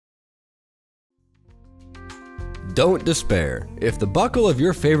Don't despair. If the buckle of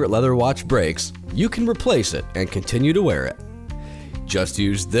your favorite leather watch breaks, you can replace it and continue to wear it. Just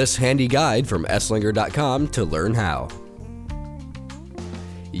use this handy guide from Esslinger.com to learn how.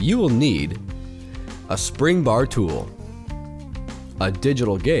 You will need a spring bar tool, a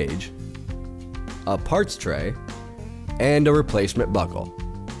digital gauge, a parts tray, and a replacement buckle.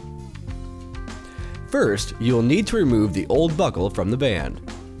 First, you'll need to remove the old buckle from the band.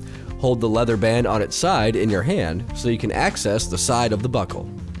 Hold the leather band on its side in your hand so you can access the side of the buckle.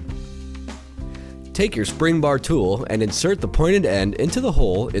 Take your spring bar tool and insert the pointed end into the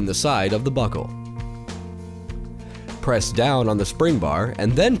hole in the side of the buckle. Press down on the spring bar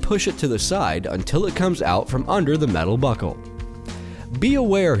and then push it to the side until it comes out from under the metal buckle. Be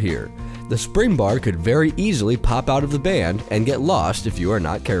aware here, the spring bar could very easily pop out of the band and get lost if you are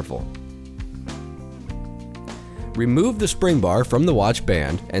not careful. Remove the spring bar from the watch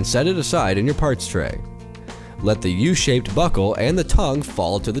band and set it aside in your parts tray. Let the U-shaped buckle and the tongue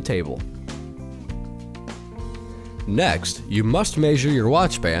fall to the table. Next, you must measure your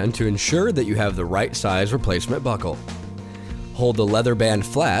watch band to ensure that you have the right size replacement buckle. Hold the leather band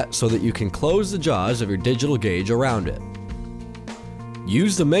flat so that you can close the jaws of your digital gauge around it.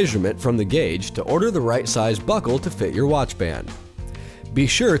 Use the measurement from the gauge to order the right size buckle to fit your watch band. Be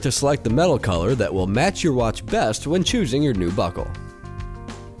sure to select the metal color that will match your watch best when choosing your new buckle.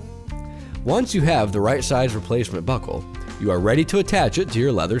 Once you have the right size replacement buckle, you are ready to attach it to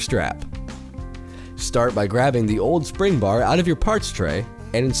your leather strap. Start by grabbing the old spring bar out of your parts tray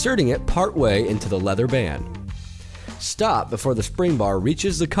and inserting it partway into the leather band. Stop before the spring bar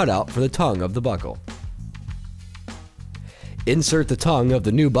reaches the cutout for the tongue of the buckle. Insert the tongue of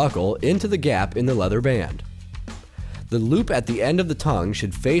the new buckle into the gap in the leather band. The loop at the end of the tongue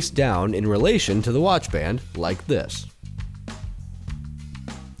should face down in relation to the watch band, like this.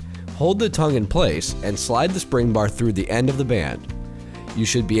 Hold the tongue in place and slide the spring bar through the end of the band. You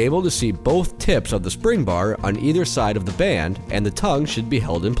should be able to see both tips of the spring bar on either side of the band, and the tongue should be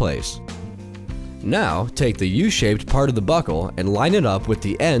held in place. Now, take the U-shaped part of the buckle and line it up with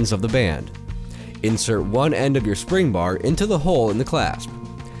the ends of the band. Insert one end of your spring bar into the hole in the clasp.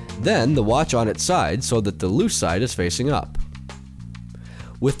 Then the watch on its side so that the loose side is facing up.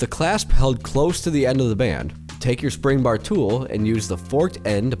 With the clasp held close to the end of the band, take your spring bar tool and use the forked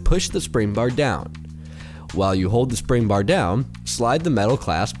end to push the spring bar down. While you hold the spring bar down, slide the metal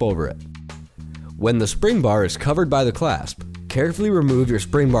clasp over it. When the spring bar is covered by the clasp, carefully remove your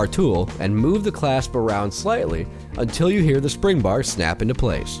spring bar tool and move the clasp around slightly until you hear the spring bar snap into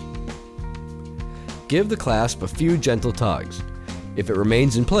place. Give the clasp a few gentle tugs. If it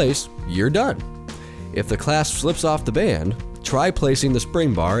remains in place, you're done. If the clasp slips off the band, try placing the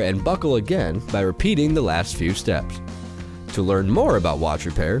spring bar and buckle again by repeating the last few steps. To learn more about watch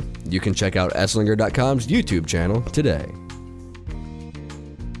repair, you can check out Esslinger.com's YouTube channel today.